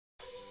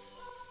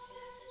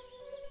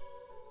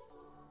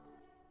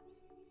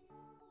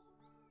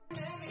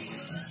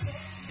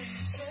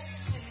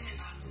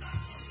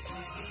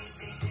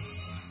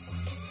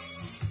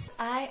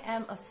I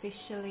am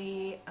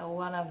officially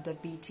one of the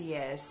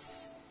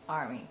BTS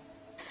army.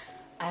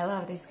 I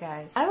love these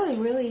guys. I would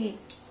really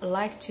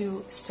like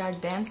to start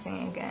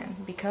dancing again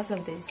because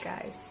of these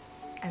guys.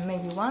 And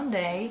maybe one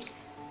day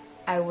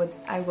I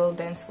will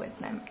dance with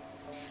them.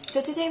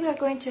 So today we are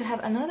going to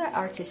have another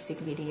artistic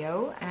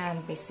video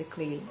and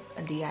basically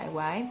a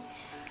DIY.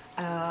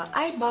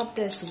 I bought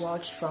this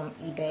watch from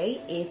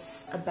eBay.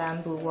 It's a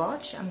bamboo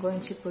watch. I'm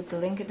going to put the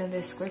link in the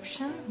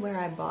description where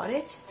I bought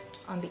it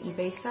on the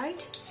eBay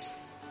site.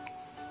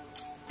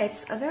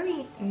 It's a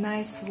very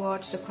nice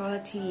watch. The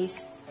quality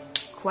is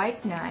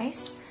quite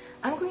nice.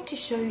 I'm going to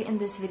show you in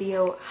this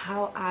video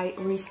how I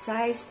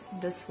resized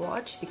this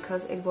watch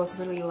because it was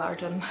really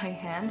large on my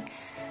hand,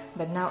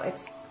 but now it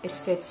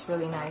fits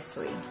really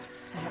nicely.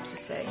 I have to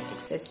say,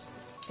 it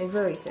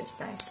really fits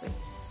nicely.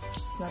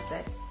 It's not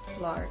that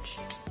large.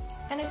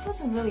 And it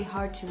wasn't really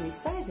hard to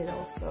resize it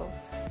also.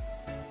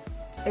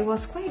 It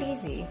was quite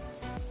easy.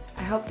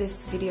 I hope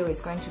this video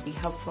is going to be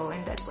helpful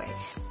in that way.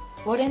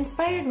 What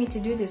inspired me to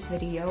do this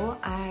video,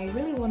 I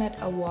really wanted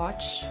a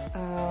watch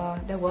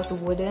that was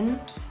wooden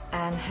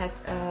and had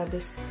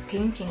these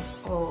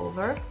paintings all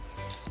over,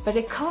 but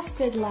it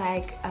costed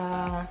like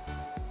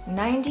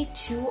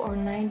 92 or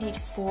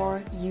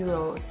 94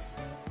 euros.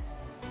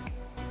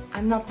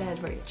 I'm not that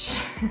rich,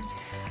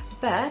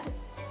 but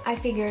I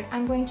figured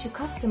I'm going to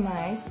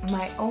customize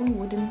my own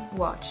wooden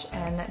watch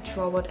and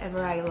draw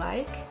whatever I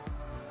like.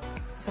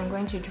 So I'm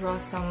going to draw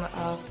some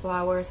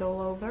flowers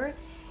all over,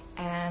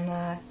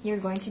 and you're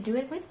going to do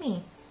it with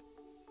me.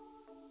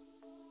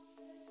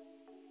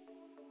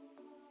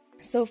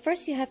 So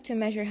first you have to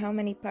measure how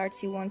many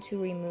parts you want to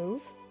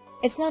remove.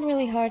 It's not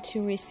really hard to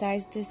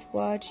resize this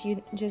watch.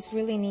 You just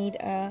really need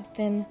a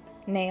thin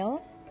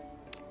nail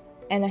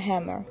and a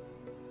hammer.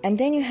 And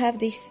then you have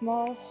these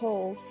small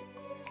holes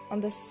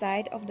on the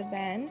side of the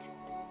band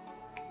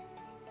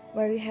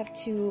where you have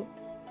to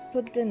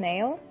put the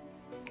nail,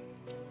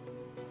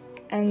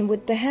 and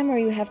with the hammer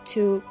you have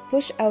to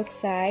push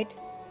outside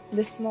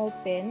the small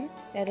pin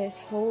that is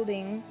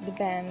holding the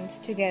band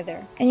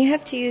together. And you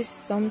have to use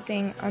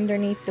something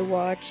underneath the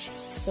watch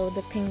so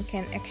the pin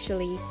can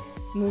actually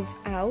move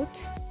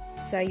out.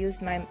 So I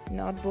used my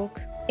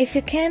notebook. If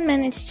you can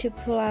manage to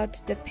pull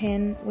out the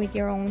pin with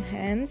your own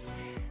hands,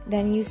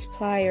 then use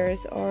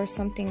pliers or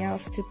something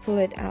else to pull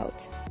it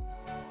out.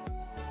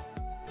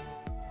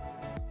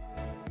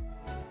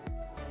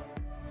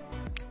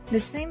 The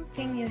same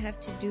thing you have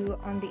to do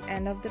on the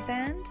end of the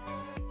band.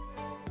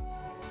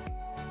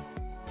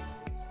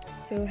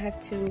 So you have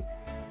to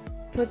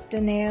put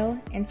the nail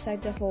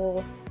inside the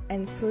hole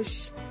and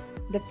push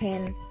the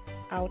pin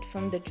out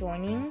from the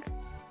joining.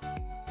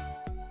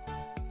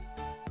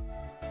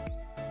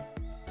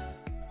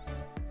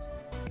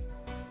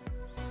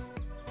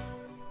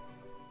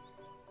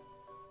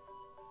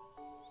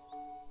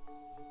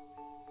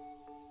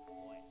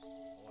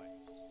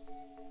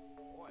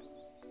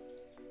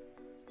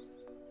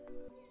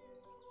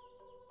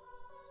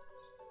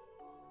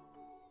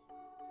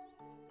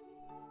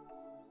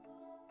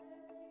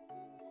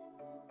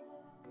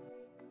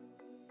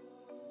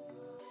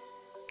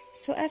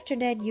 So after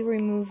that you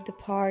remove the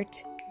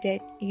part that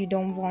you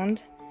don't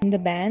want in the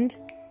band,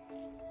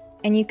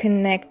 and you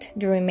connect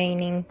the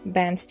remaining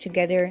bands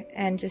together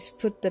and just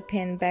put the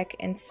pin back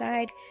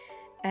inside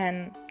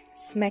and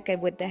smack it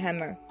with the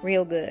hammer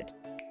real good.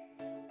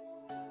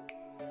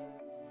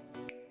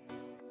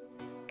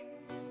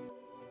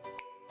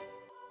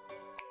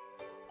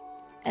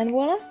 And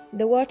voila,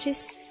 the watch is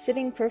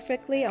sitting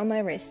perfectly on my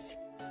wrist.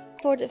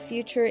 For the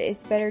future,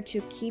 it's better to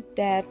keep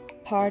that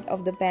part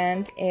of the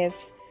band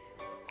if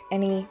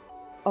any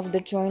of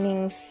the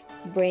joinings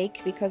break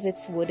because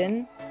it's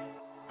wooden.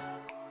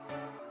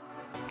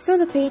 So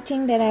the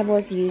painting that I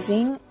was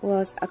using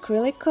was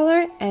acrylic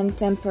color and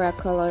tempera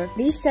color.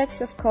 These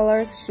types of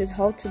colors should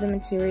hold to the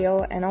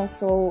material, and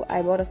also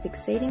I bought a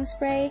fixating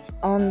spray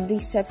on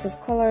these types of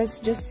colors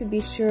just to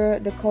be sure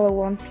the color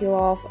won't peel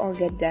off or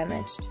get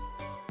damaged.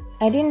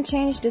 I didn't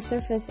change the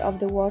surface of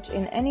the watch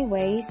in any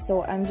way,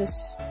 so I'm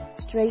just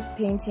straight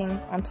painting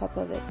on top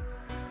of it.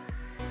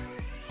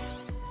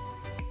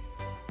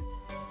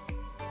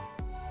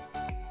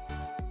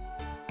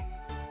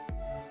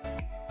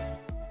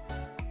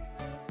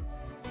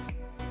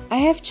 I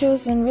have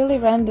chosen really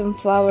random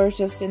flowers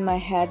just in my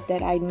head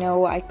that I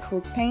know I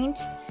could paint.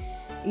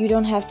 You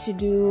don't have to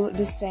do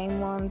the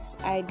same ones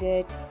I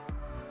did.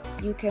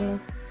 You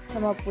can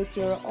come up with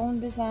your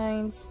own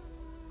designs.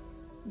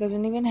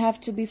 Doesn't even have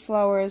to be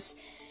flowers,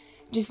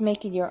 just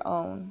make it your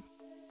own.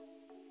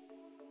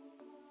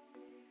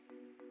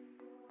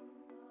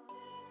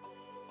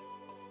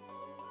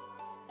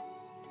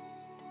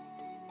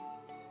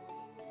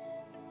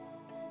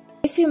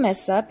 If you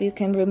mess up, you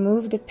can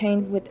remove the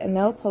paint with a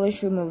nail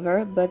polish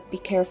remover, but be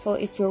careful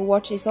if your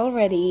watch is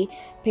already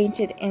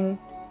painted in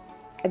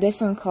a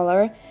different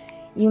color,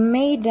 you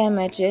may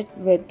damage it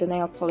with the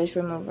nail polish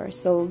remover,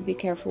 so be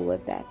careful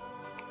with that.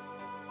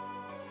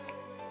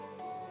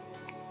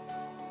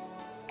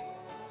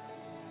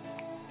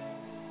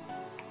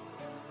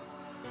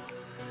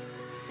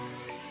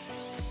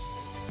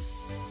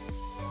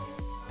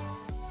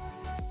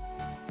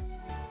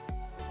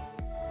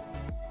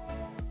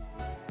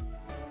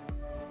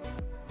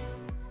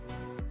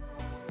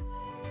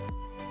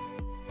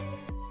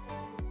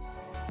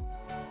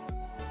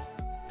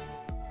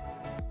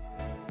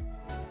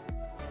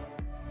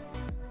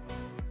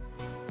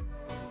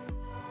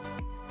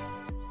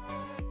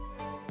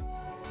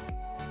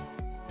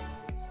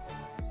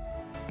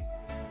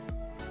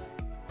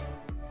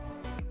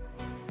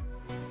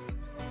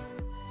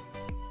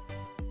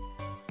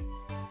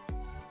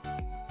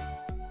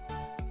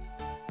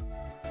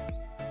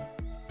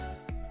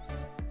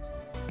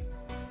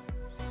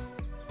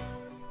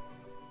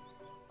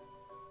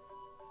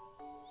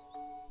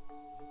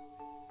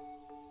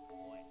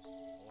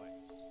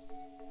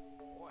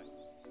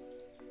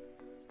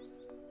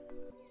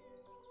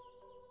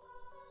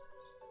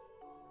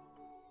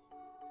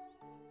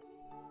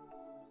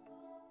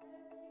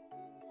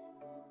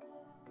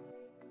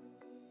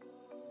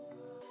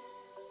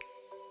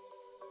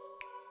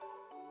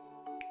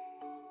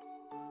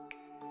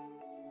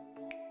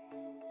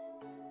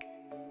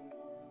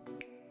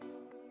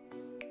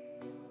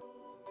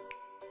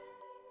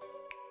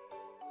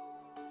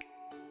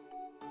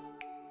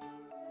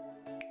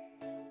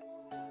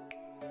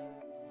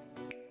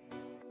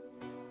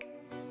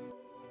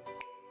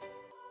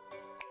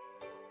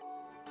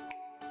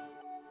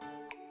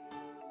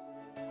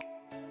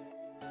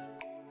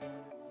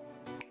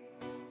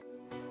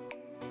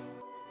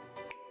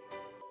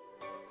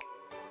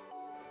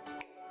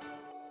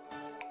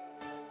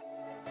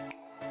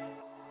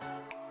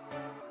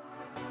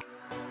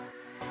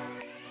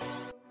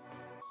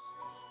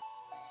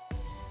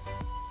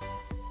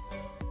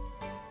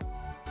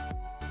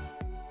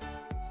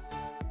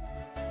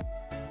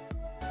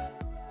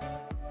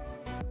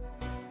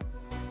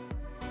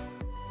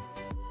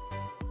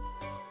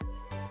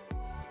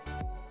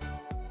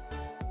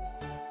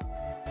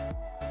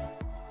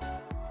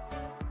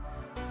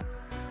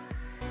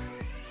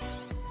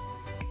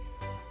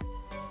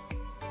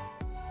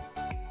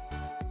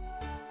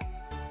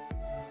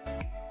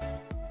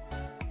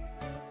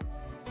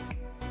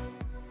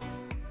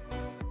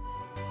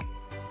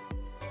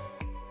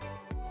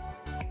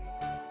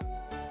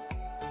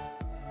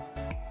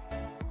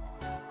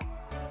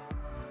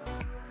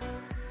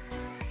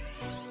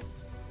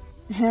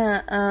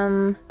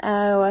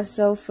 I was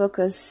so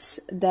focused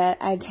that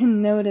I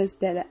didn't notice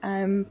that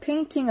I'm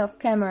painting off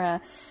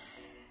camera,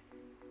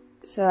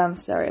 so I'm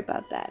sorry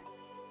about that.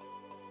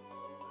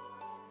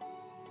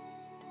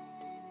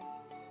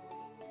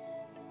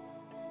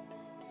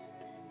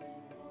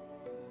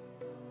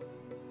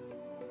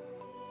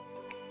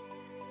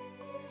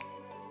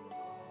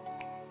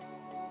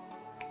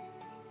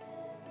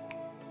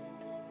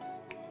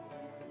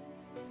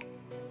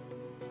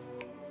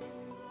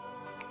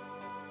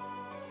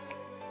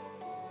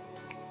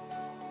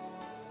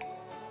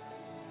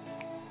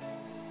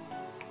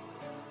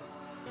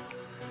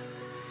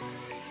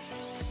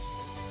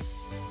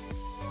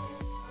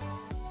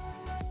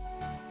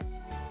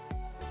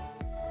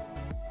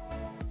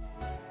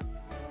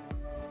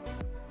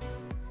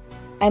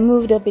 I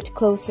moved a bit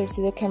closer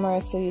to the camera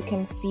so you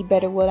can see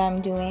better what I'm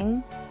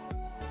doing.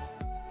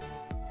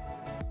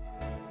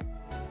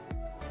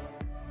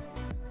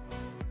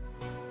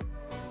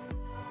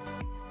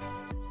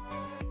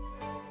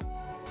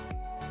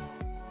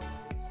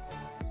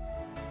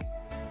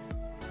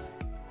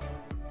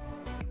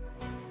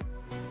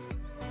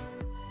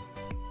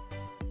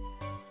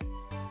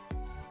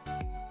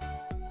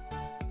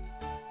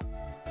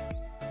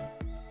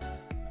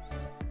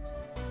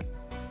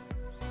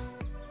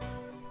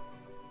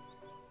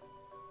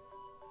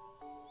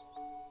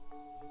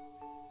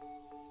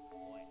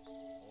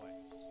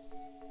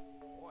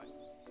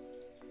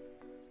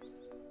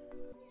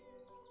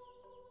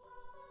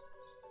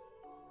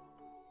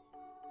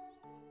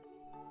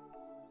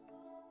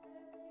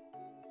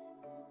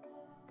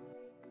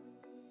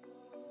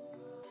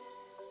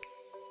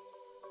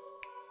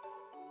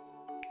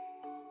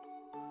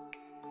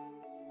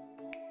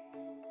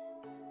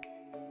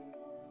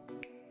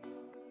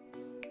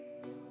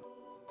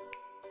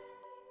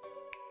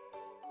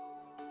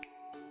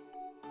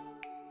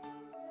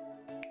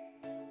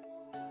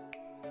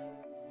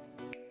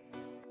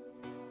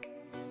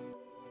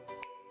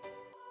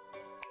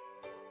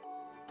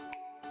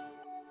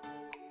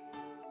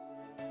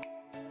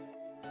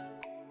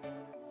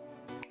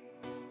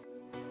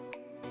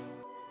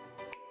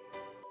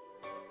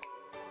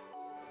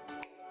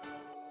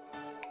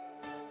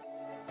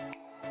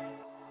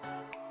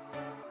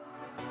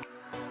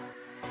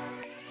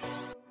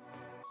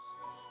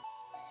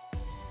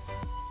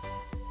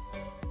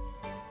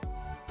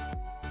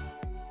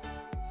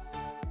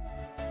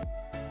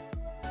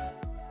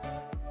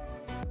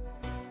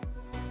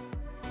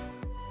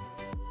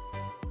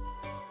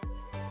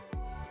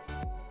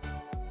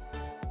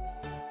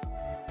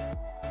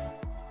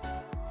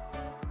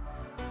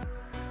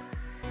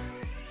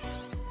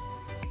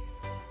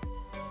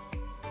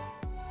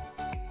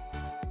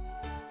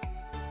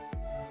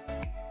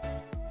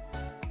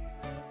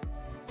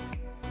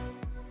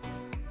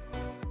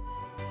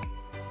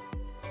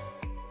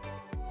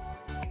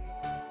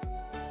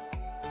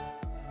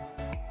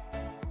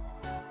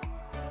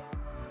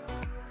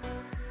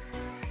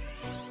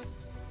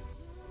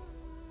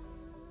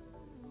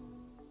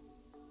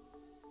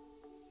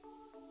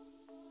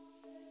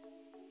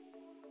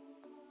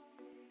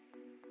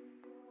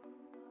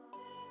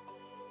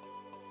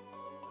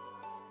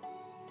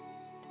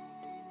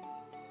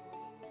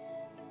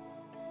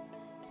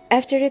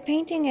 After the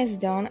painting is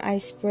done, I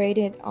sprayed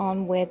it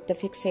on with the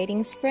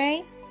fixating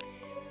spray.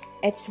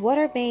 It's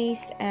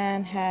water-based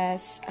and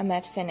has a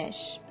matte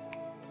finish.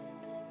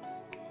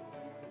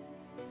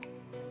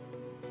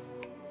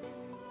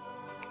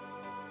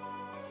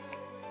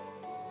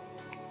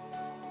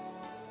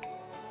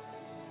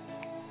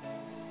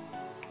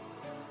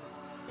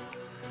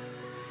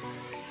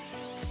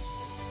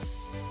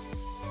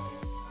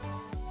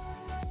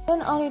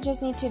 Then all you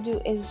just need to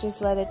do is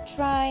just let it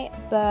dry,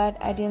 but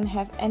I didn't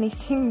have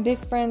anything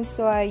different,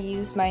 so I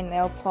used my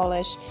nail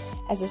polish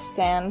as a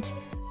stand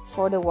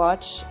for the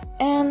watch,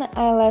 and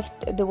I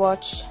left the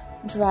watch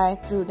dry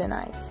through the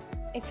night.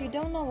 If you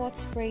don't know what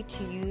spray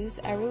to use,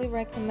 I really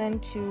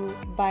recommend to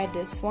buy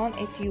this one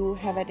if you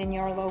have it in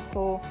your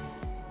local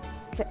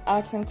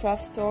arts and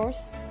crafts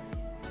stores,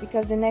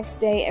 because the next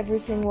day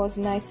everything was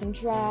nice and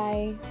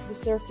dry, the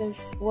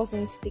surface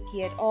wasn't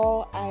sticky at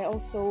all. I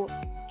also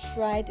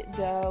tried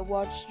the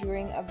watch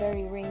during a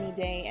very rainy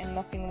day and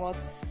nothing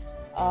was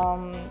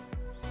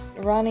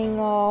running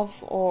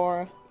off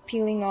or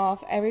peeling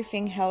off.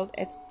 Everything held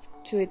it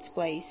to its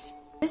place.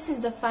 This is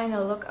the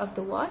final look of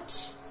the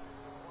watch.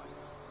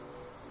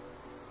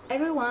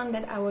 Everyone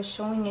that I was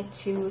showing it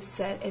to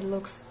said it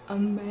looks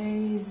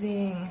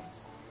amazing.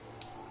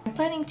 I'm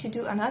planning to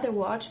do another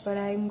watch, but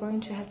I'm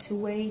going to have to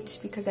wait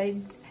because I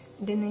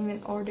didn't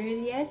even order it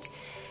yet.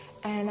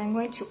 And I'm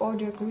going to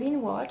order a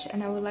green watch,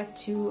 and I would like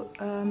to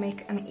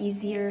make an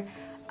easier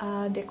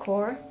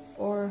decor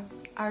or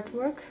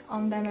artwork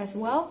on them as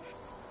well.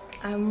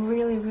 I'm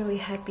really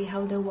happy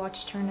how the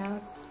watch turned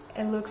out.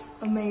 It looks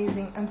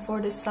amazing, and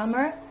for the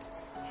summer,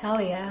 hell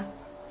yeah.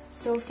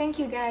 So thank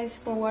you guys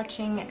for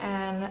watching,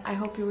 and I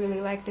hope you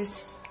really like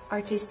this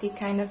artistic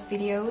kind of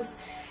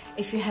videos.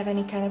 If you have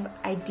any kind of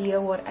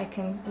idea what I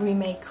can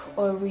remake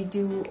or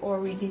redo or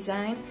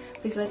redesign,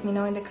 please let me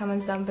know in the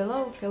comments down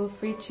below. Feel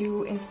free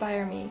to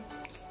inspire me.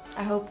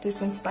 I hope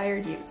this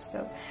inspired you.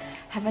 So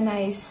have a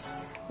nice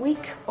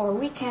week or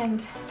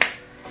weekend,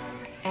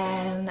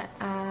 and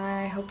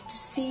I hope to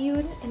see you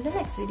in the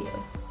next video.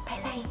 Bye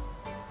bye!